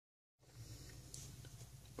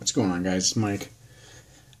What's going on, guys? It's Mike.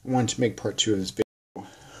 I wanted to make part 2 of this video.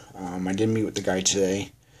 I did meet with the guy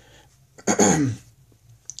today.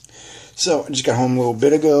 So, I just got home a little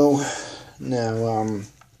bit ago. Now,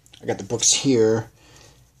 I got the books here.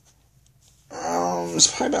 It's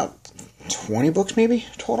probably about 20 books, maybe,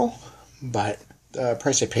 total. But the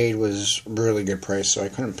price I paid was a really good price, so I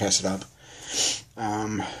couldn't pass it up. It's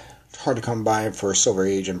hard to come by for Silver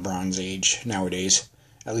Age and Bronze Age nowadays.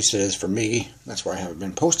 At least it is for me. That's why I haven't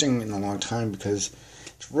been posting in a long time, because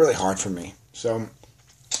it's really hard for me. So,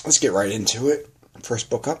 let's get right into it.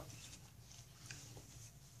 First book up.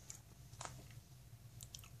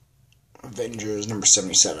 Avengers number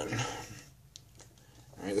 77.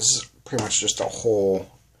 Alright, this is pretty much just a whole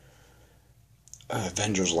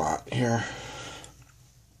Avengers lot here.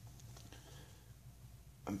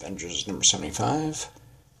 Avengers number 75.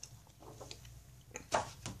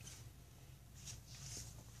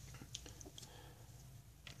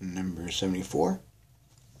 Number 74.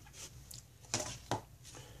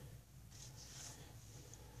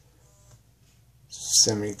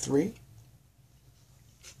 '73.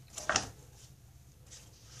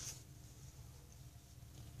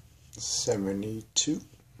 '72.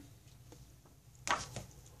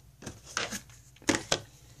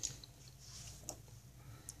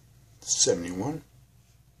 '71.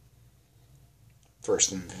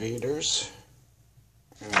 First Invaders.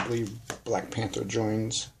 And I believe Black Panther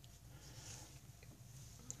joins.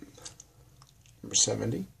 Number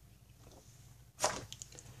 70.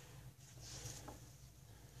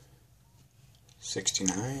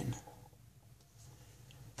 '69.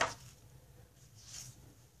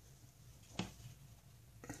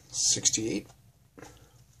 '68.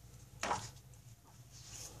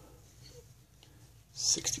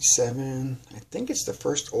 '67. I think it's the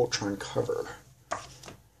first Ultron cover.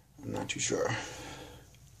 I'm not too sure.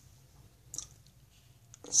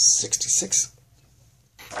 '66.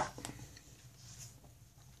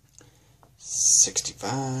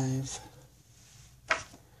 '65.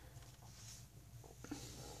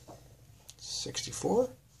 '64.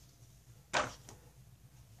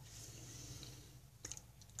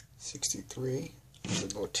 '63. There's a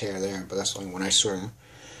little tear there, but that's the only one I saw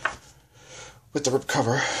with the rip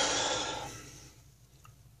cover.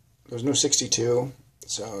 There's no '62,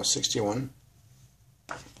 so '61.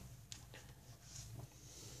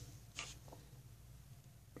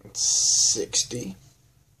 '60.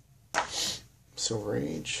 Silver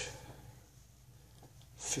Age.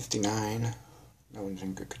 '59. That one's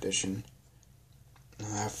in good condition.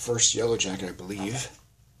 First Yellow Jacket, I believe.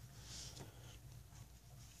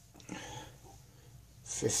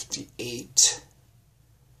 '58.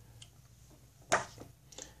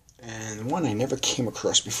 And one I never came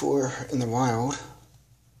across before in the wild.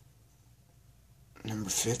 Number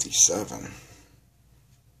 57.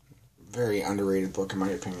 Very underrated book in my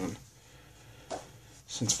opinion,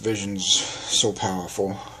 since Vision's so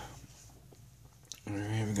powerful.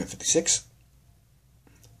 Alright, we got 56.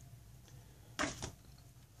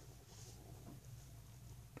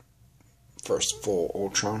 First full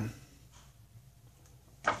Ultron.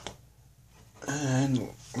 And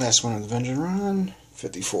last one of the Avengers run,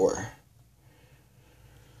 54.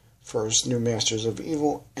 First New Masters of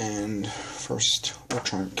Evil and first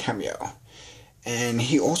Ultron cameo. And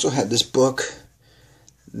he also had this book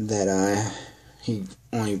that he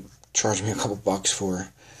only charged me a couple bucks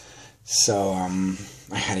for. So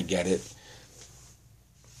I had to get it.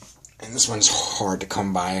 And this one's hard to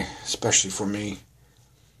come by, especially for me.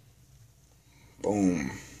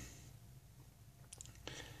 Boom.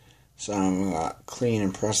 So I'm gonna clean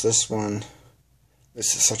and press this one.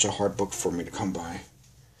 This is such a hard book for me to come by.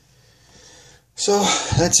 So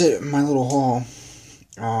that's it, my little haul.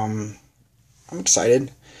 I'm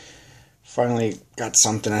excited. Finally got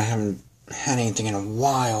something. I haven't had anything in a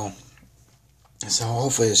while. So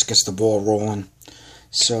hopefully this gets the ball rolling.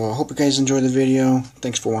 So I hope you guys enjoyed the video.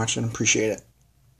 Thanks for watching. Appreciate it.